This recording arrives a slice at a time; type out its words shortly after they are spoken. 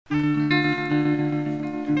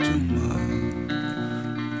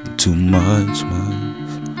too much,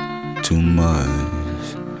 too much.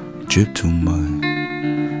 Drip too much.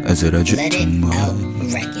 I said I drip too much.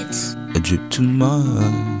 I drip too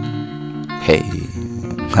much. Hey,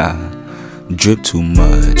 ha. Drip too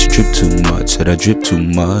much, said I drip too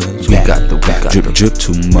much. We got the drip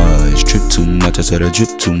too much, I said I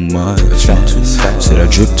drip too much. Said I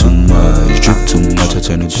drip too much, I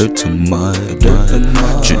turn it dirt too much.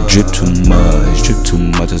 Drip too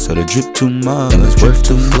much, I said I drip too much. And it's worth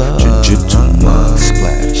to flow. Drip too much,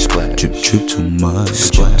 splash, drip too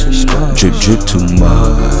much, drip too much, drip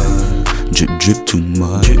too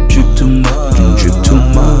much, drip too much,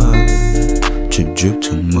 drip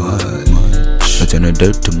too much. I turn the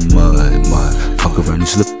dirt to mud. Fuck around and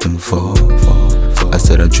slip and fall. I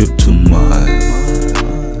said I drip too much.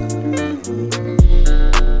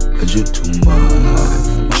 I drip too much.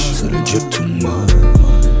 I said I drip too much.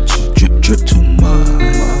 Drip too much.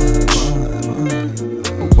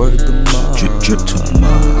 A word to mud. Drip too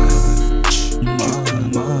much.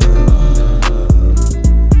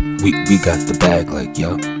 We got the bag like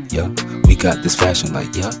yeah. We got this fashion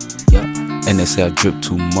like yeah. And they say I drip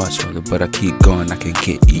too much, but I keep going, I can't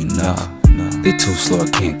get enough. They too slow, I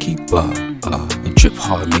can't keep up. And drip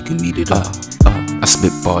hard, make them eat it up. I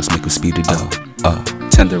spit bars, make them speed it up.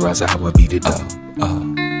 Tenderize how I beat it up.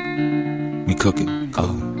 We cooking,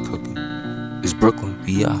 cooking. It's Brooklyn,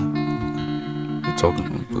 yeah. We're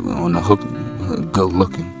talking on the hook, good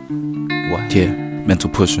looking. What? Yeah, mental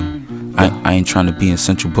pushing. I ain't trying to be in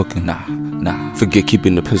central booking, nah. Forget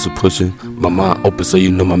keeping the pistol pushing. My mind open so you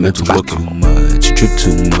know my mental looking. Drip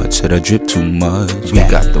too much, said I drip too much. We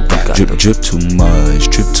got the drip too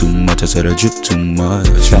much, I said I drip too much.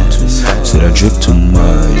 Said I drip too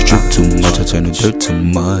much, I turn the dirt to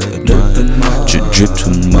mud. Drip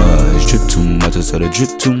too much, I said I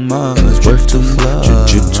drip too much. And it's worth to flow.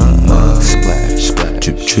 Drip too much, splash,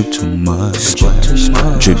 drip too much,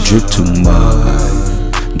 drip too much.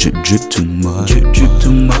 Drip too much, drip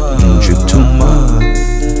too much, drip too much,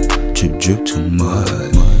 drip too much.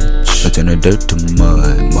 I turn the dirt to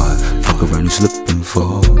mud. Fuck around and slip and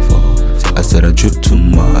fall. I said I drip too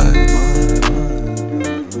much.